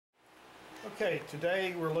Okay,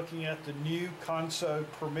 today we're looking at the new Consew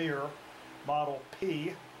Premier model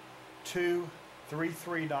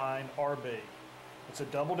P2339RB. It's a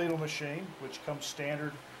double needle machine which comes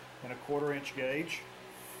standard in a 1/4 inch gauge,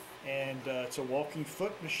 and it's a walking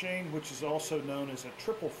foot machine which is also known as a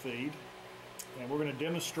triple feed, and we're going to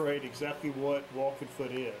demonstrate exactly what walking foot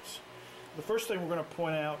is. The first thing we're going to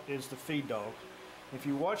point out is the feed dog. If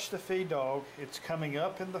you watch the feed dog, it's coming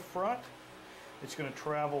up in the front. It's going to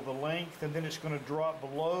travel the length, and then it's going to drop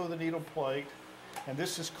below the needle plate, and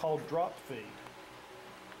this is called drop feed.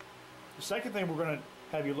 The second thing we're going to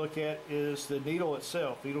have you look at is the needle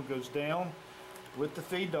itself. The needle goes down with the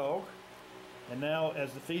feed dog, and now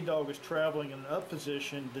as the feed dog is traveling in an up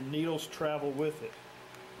position, the needles travel with it,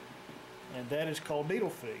 and that is called needle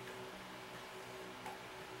feed.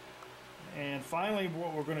 And finally,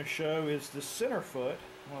 what we're going to show is the center foot.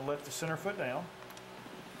 I'm going to let the center foot down.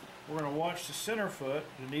 We're going to watch the center foot.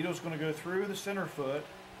 The needle's going to go through the center foot.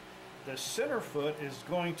 The center foot is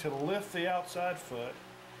going to lift the outside foot,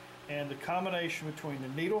 and the combination between the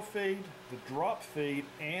needle feed, the drop feed,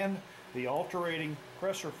 and the alternating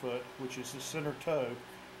presser foot, which is the center toe,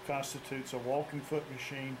 constitutes a walking foot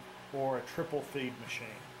machine or a triple feed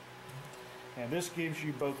machine. And this gives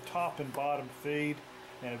you both top and bottom feed,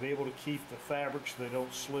 and be able to keep the fabrics so they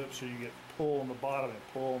don't slip, so you get pull on the bottom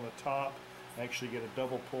and pull on the top. Actually get a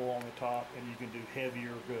double pull on the top, and you can do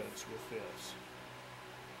heavier goods with this.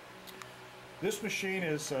 This machine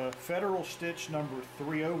is Federal Stitch number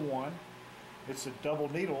 301. It's a double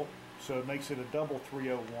needle, so it makes it a double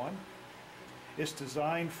 301. It's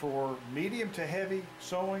designed for medium to heavy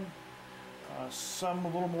sewing, some a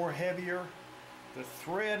little more heavier. The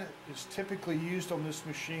thread is typically used on this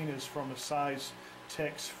machine is from a size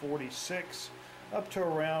Tex 46 up to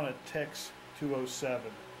around a Tex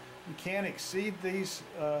 207. You can exceed these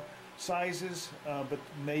sizes, but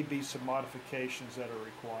may be some modifications that are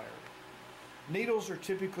required. Needles are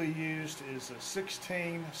typically used as a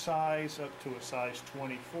 16 size up to a size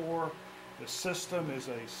 24. The system is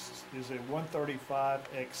a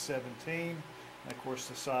 135x17, and of course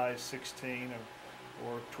the size 16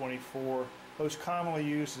 or 24. Most commonly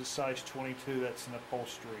used is size 22. That's an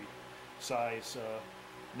upholstery size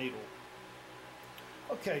needle.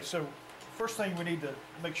 Okay, so first thing we need to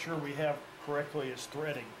make sure we have correctly is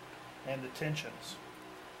threading and the tensions.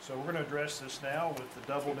 So we're going to address this now with the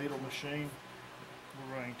double needle machine.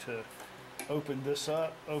 We're going to open this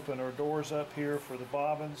up, open our doors up here for the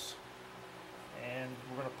bobbins, and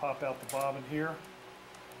we're going to pop out the bobbin here.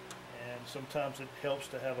 And sometimes it helps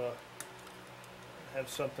to have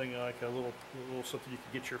something like a little something you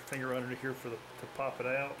can get your finger under here to pop it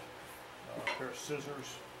out. A pair of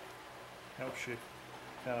scissors helps you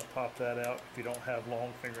kind of pop that out if you don't have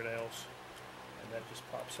long fingernails, and that just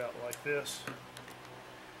pops out like this.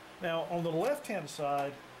 Now on the left hand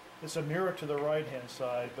side, it's a mirror to the right hand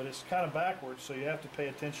side, but it's kind of backwards, so you have to pay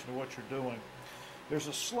attention to what you're doing. There's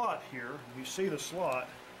a slot here. You see the slot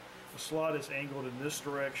is angled in this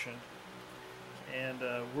direction, and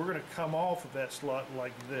we're going to come off of that slot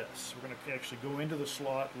like this. We're going to actually go into the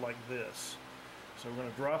slot like this. So we're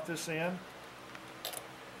going to drop this in.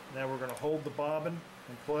 Now we're going to hold the bobbin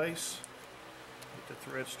in place, get the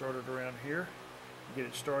thread started around here, get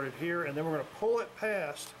it started here, and then we're going to pull it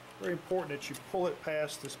past. Very important that you pull it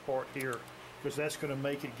past this part here, because that's going to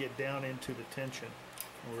make it get down into the tension.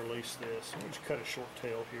 And we'll release this. We'll just cut a short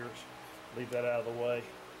tail here, leave that out of the way.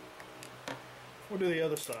 We'll do the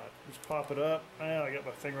other side. Just pop it up. Now I got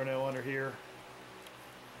my fingernail under here.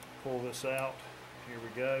 Pull this out. Here we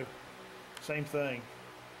go. Same thing.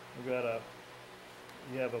 You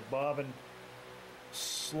have a bobbin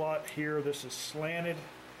slot here. This is slanted.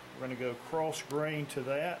 We're going to go cross grain to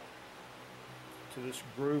that, to this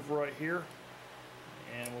groove right here,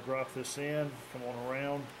 and we'll drop this in, come on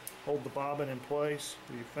around, hold the bobbin in place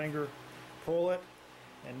with your finger, pull it,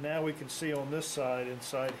 and now we can see on this side,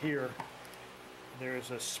 inside here, there's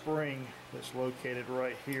a spring that's located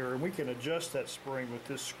right here, and we can adjust that spring with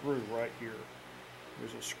this screw right here.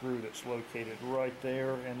 There's a screw that's located right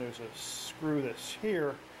there, and there's a screw that's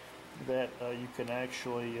here that you can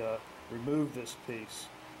actually remove this piece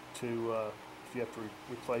to if you have to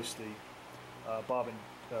replace the bobbin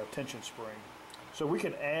tension spring. So we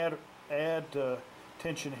can add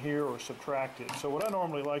tension here or subtract it. So what I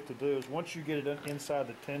normally like to do is once you get it inside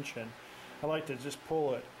the tension, I like to just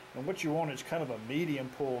pull it, and what you want is kind of a medium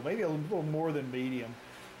pull, maybe a little more than medium.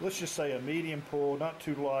 Let's just say a medium pull, not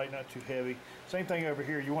too light, not too heavy. Same thing over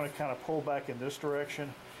here. You want to kind of pull back in this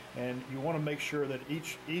direction, and you want to make sure that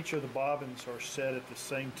each of the bobbins are set at the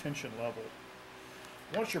same tension level.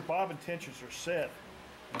 Once your bobbin tensions are set,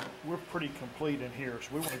 we're pretty complete in here, so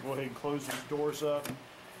we want to go ahead and close these doors up.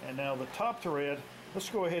 And now the top thread, let's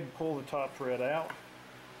go ahead and pull the top thread out,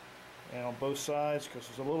 and on both sides, because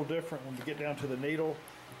it's a little different when we get down to the needle,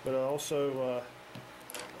 but also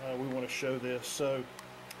we want to show this. So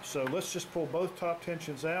let's just pull both top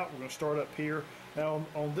tensions out. We're going to start up here. Now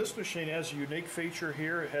on this machine, it has a unique feature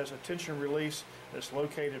here. It has a tension release that's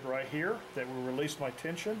located right here that will release my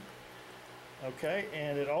tension. Okay,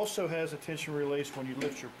 and it also has a tension release when you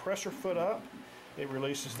lift your presser foot up. It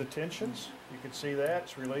releases the tensions. You can see that,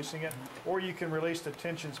 it's releasing it. Or you can release the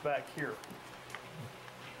tensions back here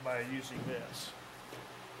by using this.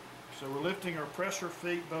 So we're lifting our presser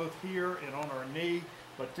feet both here and on our knee,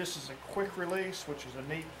 but this is a quick release, which is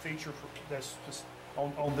a neat feature that's just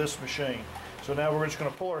on this machine. So now we're just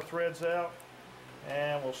going to pull our threads out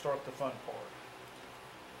and we'll start the fun part.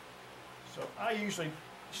 So I usually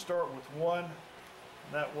start with one,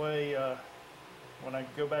 that way when I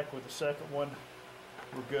go back with the second one,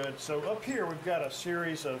 we're good. So up here we've got a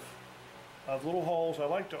series of little holes. I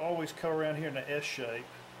like to always cut around here in the S shape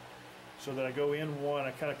so that I go in one,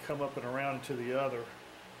 I kind of come up and around into the other,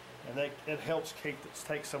 and it helps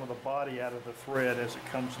take some of the body out of the thread as it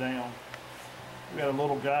comes down. We've got a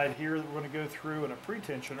little guide here that we're going to go through and a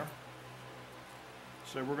pre-tensioner.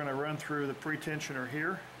 So we're going to run through the pre-tensioner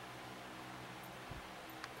here,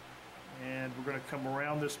 and we're going to come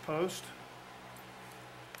around this post.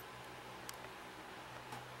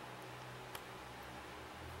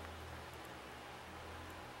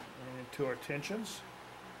 And into our tensions.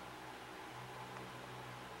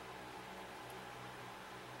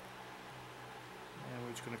 And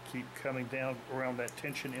we're just going to keep coming down around that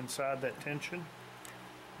tension, inside that tension.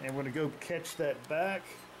 And we're going to go catch that back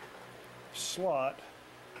slot,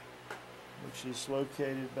 which is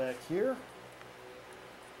located back here.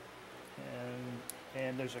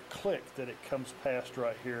 And there's a click that it comes past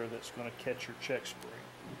right here that's going to catch your check spring.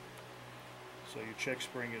 So your check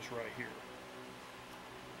spring is right here.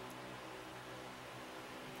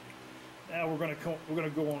 Now we're going to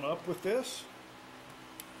go on up with this,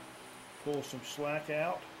 pull some slack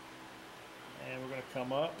out, and we're going to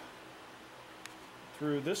come up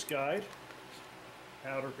through this guide,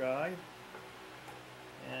 outer guide,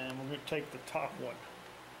 and we're going to take the top one.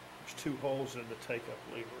 There's two holes in the take-up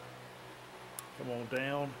lever. Come on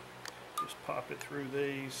down, just pop it through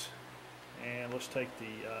these, and let's take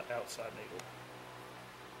the outside needle.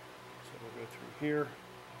 So we'll go through here.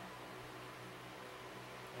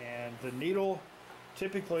 And the needle,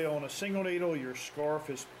 typically on a single needle, your scarf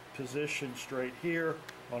is positioned straight here.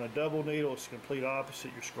 On a double needle, it's the complete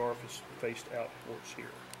opposite. Your scarf is faced out towards here.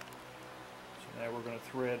 So now we're going to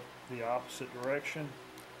thread the opposite direction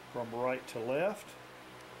from right to left.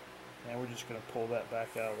 And we're just going to pull that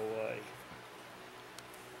back out of the way.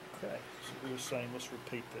 Okay, so do the same. Let's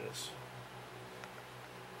repeat this.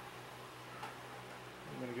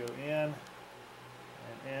 We're going to go in and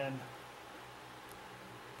in.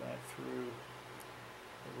 Back through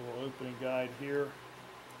a little opening guide here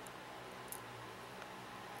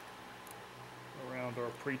around our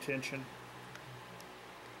pre-tension.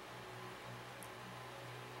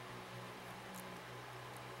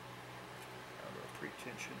 Around our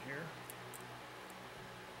pre-tension here.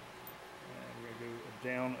 And we're going to go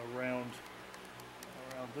down around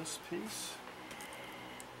this piece.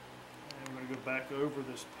 And we're going to go back over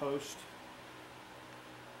this post.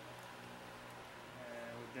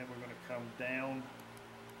 Then we're going to come down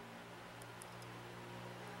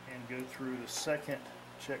and go through the second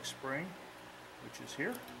check spring, which is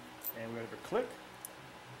here, and we're going to go click.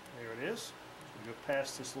 There it is. We go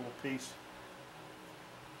past this little piece.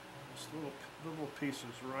 This little piece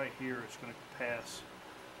is right here. It's going to pass.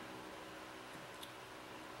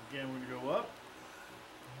 Again, we're going to go up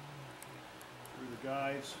through the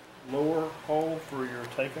guide's lower hole for your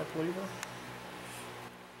take-up lever,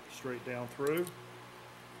 straight down through.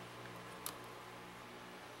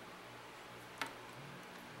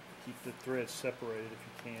 Keep the threads separated if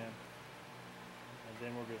you can. And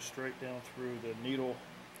then we'll go straight down through the needle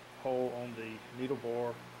hole on the needle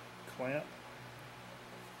bar clamp.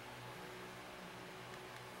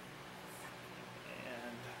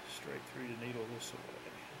 And straight through the needle this way.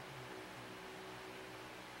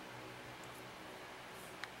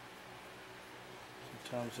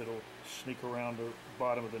 Sometimes it'll sneak around the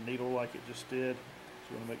bottom of the needle like it just did.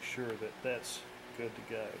 So we want to make sure that that's good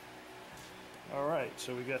to go. Alright,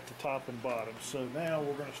 so we got the top and bottom. So now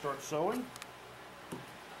we're going to start sewing.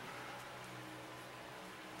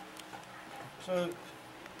 So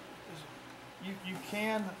you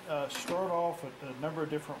can start off a number of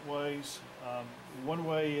different ways. One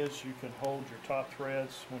way is you can hold your top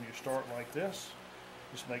threads when you start like this.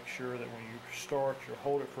 Just make sure that when you start, you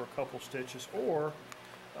hold it for a couple stitches, or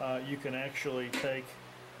you can actually take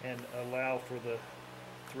and allow for the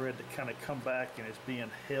thread to kind of come back and it's being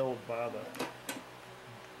held by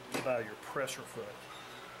your presser foot.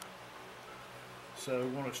 So we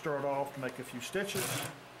want to start off, make a few stitches,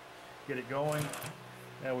 get it going.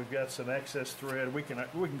 Now we've got some excess thread. We can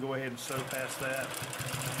go ahead and sew past that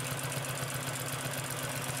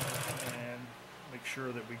and make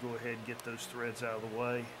sure that we go ahead and get those threads out of the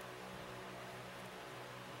way.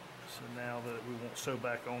 So now that we won't sew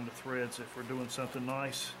back on the threads if we're doing something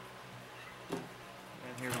nice.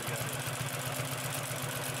 And here we go.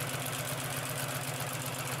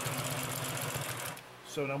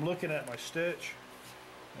 So when I'm looking at my stitch,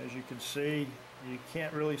 as you can see, you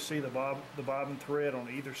can't really see the bobbin thread on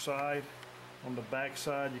either side. On the back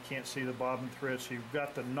side, you can't see the bobbin thread, so you've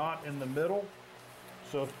got the knot in the middle.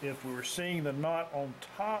 So if we were seeing the knot on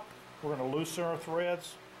top, we're going to loosen our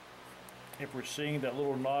threads. If we're seeing that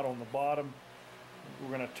little knot on the bottom,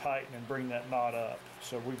 we're going to tighten and bring that knot up.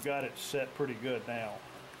 So we've got it set pretty good now.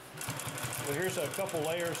 So here's a couple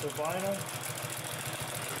layers of vinyl.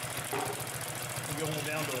 We're going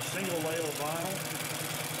down to a single layer of vinyl.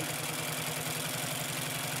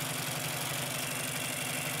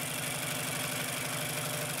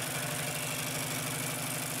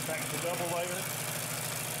 Back to double layer.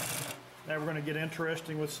 Now we're going to get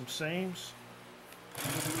interesting with some seams.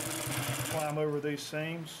 Climb over these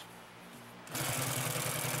seams.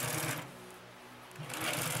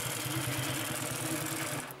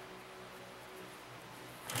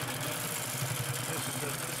 This is a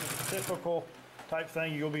typical type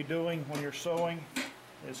thing you'll be doing when you're sewing,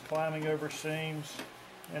 is climbing over seams.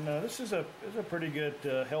 And this is a pretty good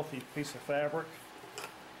healthy piece of fabric.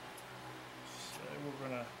 So we're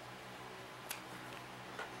going to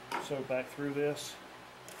sew back through this.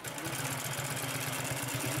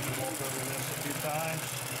 Walk over this a few times.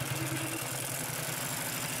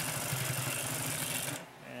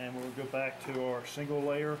 And we'll go back to our single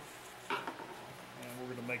layer. And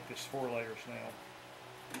we're going to make this 4 layers now.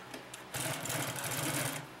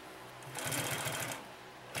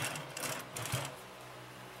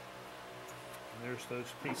 And there's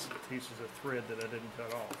those pieces of thread that I didn't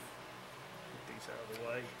cut off. Get these out of the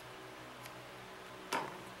way.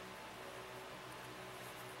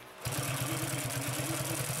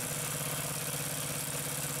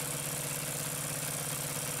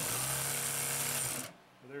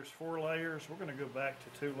 There's 4 layers. We're going to go back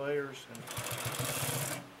to 2 layers and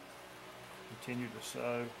continue to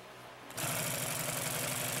sew.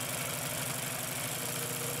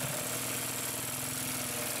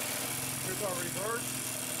 Here's our reverse.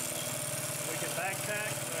 We can back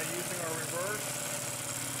tack by using our reverse.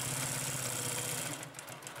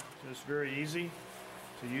 So it's very easy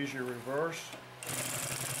to use your reverse.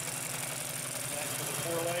 Back to the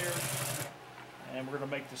 4 layers. And we're going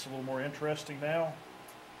to make this a little more interesting now.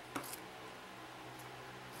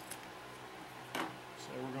 So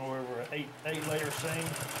we're going over an 8 layer seam.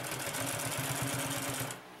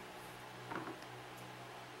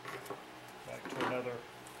 Back to another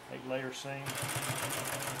 8 layer seam. And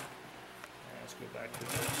let's go back to this.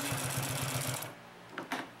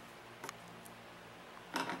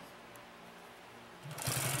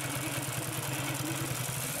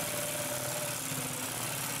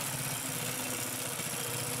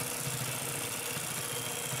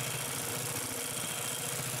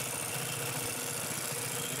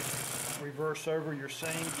 Reverse over your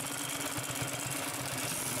seam.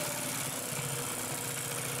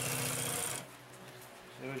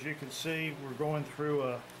 So as you can see, we're going through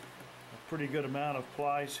a pretty good amount of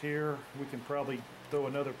plies here. We can probably throw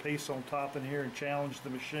another piece on top in here and challenge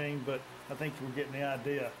the machine, but I think we're getting the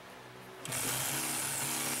idea.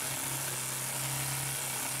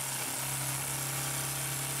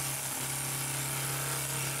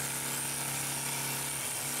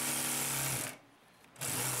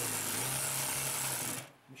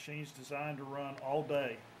 Machine's designed to run all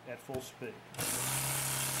day at full speed.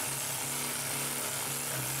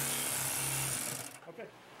 Okay,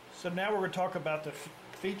 so now we're going to talk about the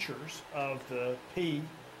features of the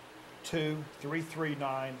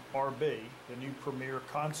P2339RB, the new Premier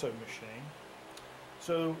Consew machine.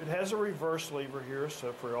 So it has a reverse lever here,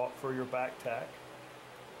 so for your back tack.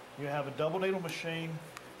 You have a double needle machine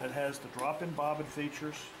that has the drop-in bobbin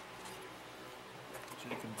features, so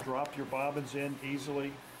you can drop your bobbins in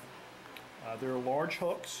easily. There are large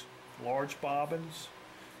hooks, large bobbins.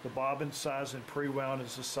 The bobbin size and pre-wound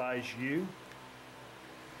is a size U.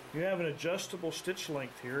 You have an adjustable stitch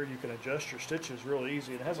length here, and you can adjust your stitches real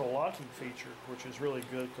easy. It has a locking feature, which is really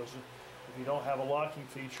good because If you don't have a locking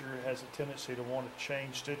feature, it has a tendency to want to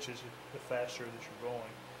change stitches the faster that you're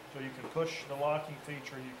going. So you can push the locking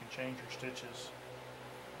feature, you can change your stitches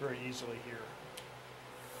very easily here.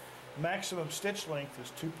 Maximum stitch length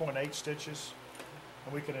is 2.8 stitches,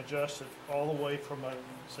 and we can adjust it all the way from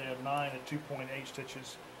say a 9 to 2.8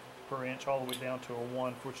 stitches per inch all the way down to a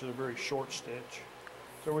 1, which is a very short stitch.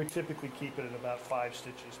 So we typically keep it at about 5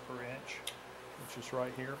 stitches per inch, which is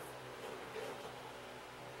right here.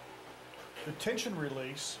 The tension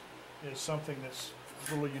release is something that's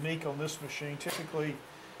really unique on this machine. Typically,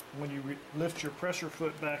 when you lift your presser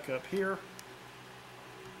foot back up here,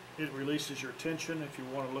 it releases your tension. If you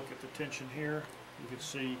want to look at the tension here, you can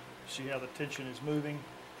see how the tension is moving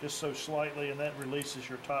just so slightly, and that releases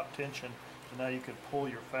your top tension. So now you can pull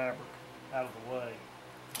your fabric out of the way.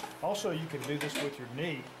 Also, you can do this with your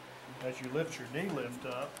knee. As you lift your knee lift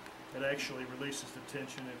up, it actually releases the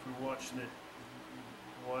tension. If we watch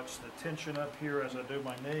the tension up here as I do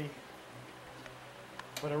my knee.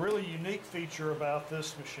 But a really unique feature about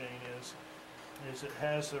this machine is it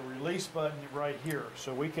has a release button right here.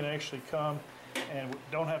 So we can actually come and we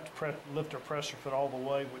don't have to lift our presser foot all the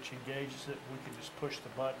way, which engages it. We can just push the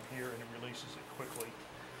button here and it releases it quickly.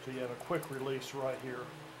 So you have a quick release right here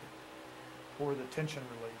for the tension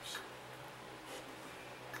release.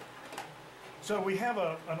 So we have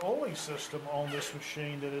an oiling system on this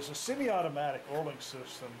machine that is a semi-automatic oiling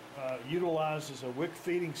system. Utilizes a wick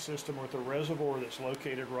feeding system with a reservoir that's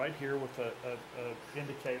located right here with a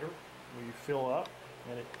indicator where you fill up,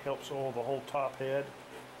 and it helps oil the whole top head.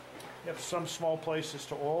 You have some small places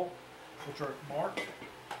to oil, which are marked.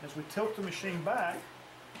 As we tilt the machine back,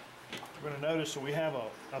 we're going to notice that we have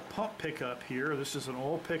a pump pickup here. This is an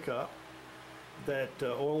oil pickup that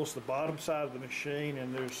oils the bottom side of the machine,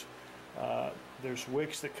 and there's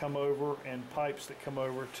wicks that come over and pipes that come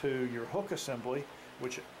over to your hook assembly,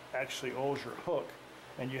 which actually oils your hook.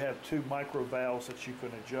 And you have 2 micro valves that you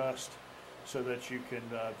can adjust so that you can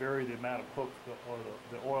vary the amount of hook or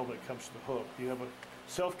the oil that comes to the hook. You have a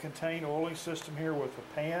self-contained oiling system here with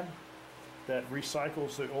a pan that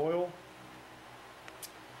recycles the oil.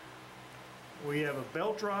 We have a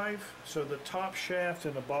belt drive, so the top shaft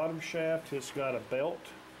and the bottom shaft has got a belt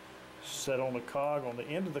set on the cog. On the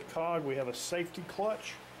end of the cog, we have a safety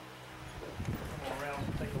clutch. Come around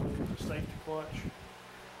and take a look at the safety clutch.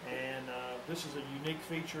 And this is a unique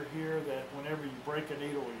feature here that whenever you break a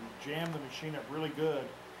needle or you jam the machine up really good,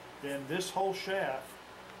 then this whole shaft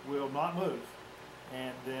will not move.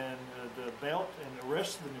 And then the belt and the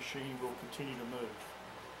rest of the machine will continue to move.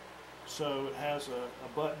 So it has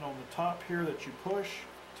a button on the top here that you push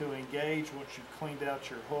to engage once you've cleaned out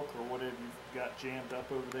your hook or whatever you've got jammed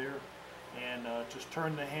up over there. And just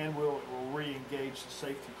turn the hand wheel, it will re-engage the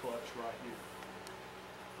safety clutch right here.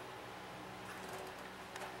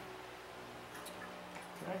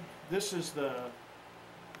 Okay. This is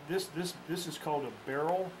this is called a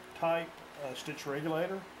barrel type stitch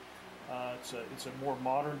regulator. It's a more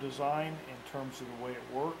modern design in terms of the way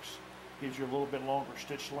it works. Gives you a little bit longer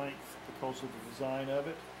stitch length because of the design of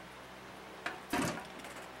it.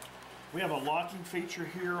 We have a locking feature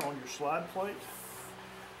here on your slide plate.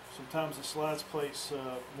 Sometimes the slide plates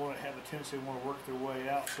want to have a tendency to want to work their way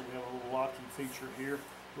out, so we have a little locking feature here.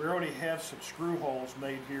 We already have some screw holes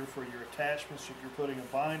made here for your attachments. If you're putting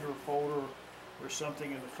a binder, folder, or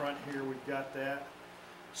something in the front here, we've got that.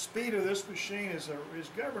 Speed of this machine is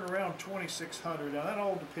governed around 2600. Now that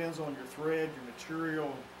all depends on your thread, your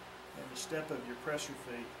material, and the step of your presser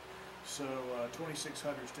feet. So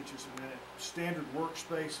 2600 stitches a minute. Standard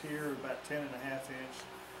workspace here, about 10.5 inch.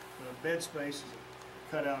 The bed space is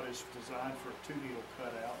cutout is designed for a 2-needle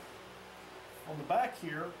cutout. On the back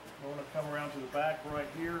here, I want to come around to the back right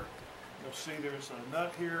here. You'll see there's a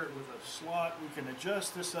nut here with a slot. We can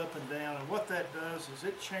adjust this up and down, and what that does is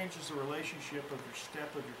it changes the relationship of your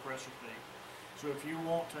step of your presser feet. So if you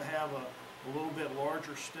want to have a little bit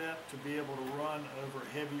larger step to be able to run over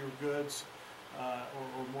heavier goods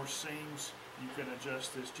or more seams, you can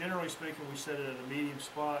adjust this. Generally speaking, we set it at a medium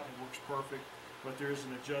spot. It works perfect, but there is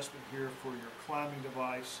an adjustment here for your climbing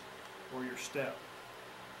device or your step.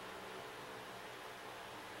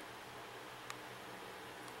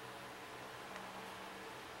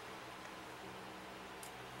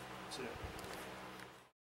 That's it.